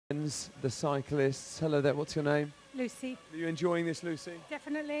The cyclists. Hello there, what's your name? Lucy. Are you enjoying this, Lucy?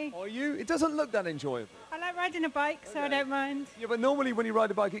 Definitely. Are you? It doesn't look that enjoyable. I like riding a bike, so I don't mind. Yeah, but normally when you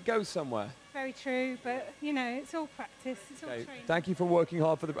ride a bike, it goes somewhere. Very true, but you know, it's all practice, it's all training. Thank you for working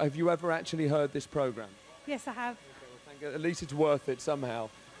hard for the... Have you ever actually heard this programme? Yes, I have. Okay, well, at least it's worth it somehow.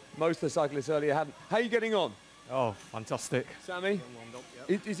 Most of the cyclists earlier hadn't. How are you getting on? Oh, fantastic. Sammy?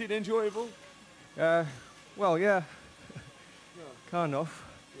 Is it enjoyable? Well, yeah. Kind of.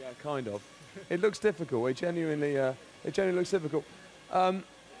 Yeah, kind of. It looks difficult. It genuinely looks difficult.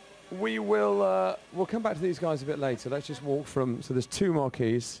 We'll come back to these guys a bit later. Let's just walk from. So there's two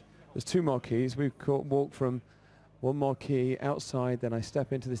marquees. We walk from one marquee outside. Then I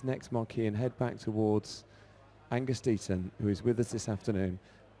step into this next marquee and head back towards Angus Deaton, who is with us this afternoon.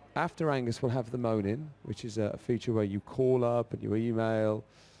 After Angus, we'll have the Moan-In, which is a feature where you call up and you email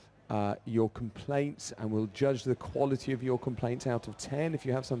your complaints, and we'll judge the quality of your complaints out of 10. If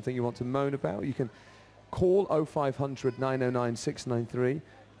you have something you want to moan about, you can call 0500 909 693.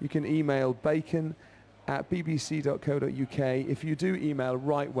 You can email bacon@bbc.co.uk. If you do email,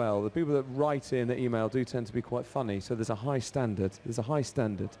 write well. The people that write in the email do tend to be quite funny, so there's a high standard.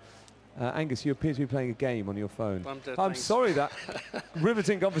 Angus, you appear to be playing a game on your phone. I'm sorry, that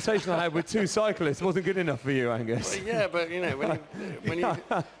riveting conversation I had with two cyclists wasn't good enough for you, Angus. Well, yeah, but you know, when you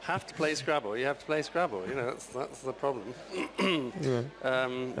have to play Scrabble, you have to play Scrabble. You know, that's the problem.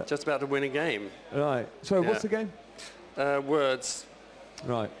 Just about to win a game. Right. So what's the game? Words.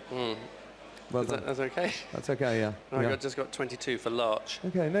 Right. Well done. That's okay. That's okay. Yeah. I just got 22 for Larch.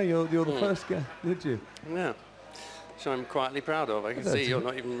 Okay. No, you're the first guy. Did you? Yeah. Which I'm quietly proud of. I can see you're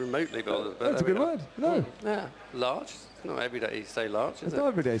not even remotely bothered. That's a good word. No. Yeah. Larch. It's not every day you say larch, is it? It's not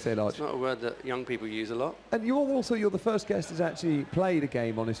every day you say larch. It's not a word that young people use a lot. And you're the first guest who's actually played a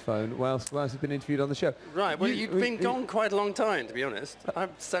game on his phone whilst he's been interviewed on the show. Right. Well, you've been gone quite a long time, to be honest.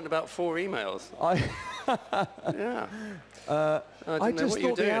 I've sent about 4 emails. Yeah. I just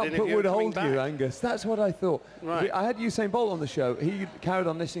thought the output would hold you, Angus. That's what I thought. Right. I had Usain Bolt on the show. He carried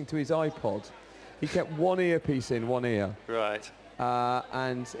on listening to his iPod. He kept one earpiece in one ear. Right.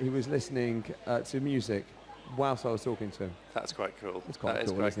 And he was listening to music whilst I was talking to him. That's quite cool. It's quite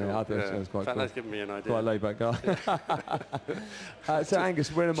cool, isn't it? I think it was quite cool. That's given me an idea. Quite a laid-back guy. So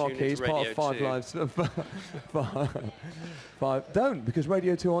Angus, we're in a marquee. It's part of 5 Lives. 5. Don't, because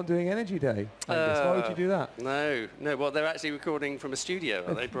Radio 2 aren't doing Energy Day. Angus, why would you do that? No. Well, they're actually recording from a studio.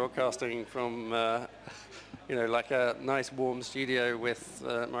 Are they broadcasting from... you know, like a nice warm studio with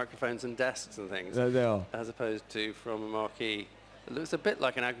microphones and desks and things. They are. As opposed to from a marquee. It looks a bit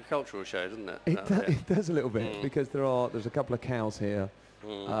like an agricultural show, doesn't it? It does a little bit, because there's a couple of cows here.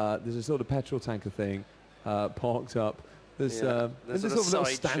 There's a sort of petrol tanker thing parked up. There's sort of little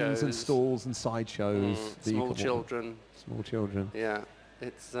stands and stalls and side shows. Small children. Small children. Yeah.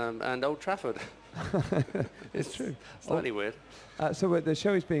 It's and Old Trafford. It's true. Slightly weird. So the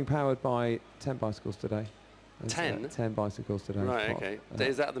show is being powered by 10 bicycles today. 10? 10 bicycles today. Right, okay.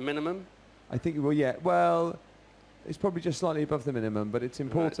 Is that the minimum? I think, well, yeah. Well, it's probably just slightly above the minimum, but it's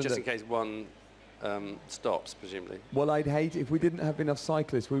important. Right, just in case one stops, presumably. Well, I'd hate if we didn't have enough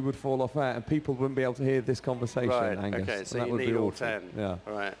cyclists, we would fall off air and people wouldn't be able to hear this conversation, right, Angus. Okay, so you need all 10. Yeah.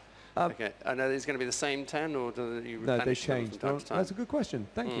 All right. Okay. I know it's going to be the same 10, or do you replenish No, they changed. from time to time? That's a good question.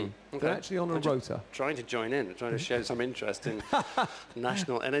 Thank you. Okay. They're actually on a rota. Trying to join in, trying to show some interest in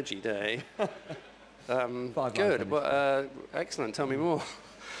National Energy Day. Good. Well, excellent. Tell me more.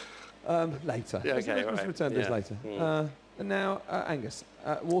 Later. Yeah, okay, let's return to this later. And now, Angus,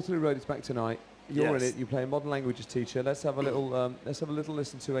 Waterloo Road is back tonight. You're in it. You play a modern languages teacher. Let's have a little.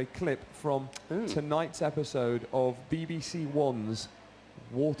 Listen to a clip from tonight's episode of BBC One's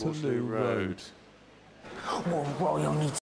Waterloo Road. Well, you'll need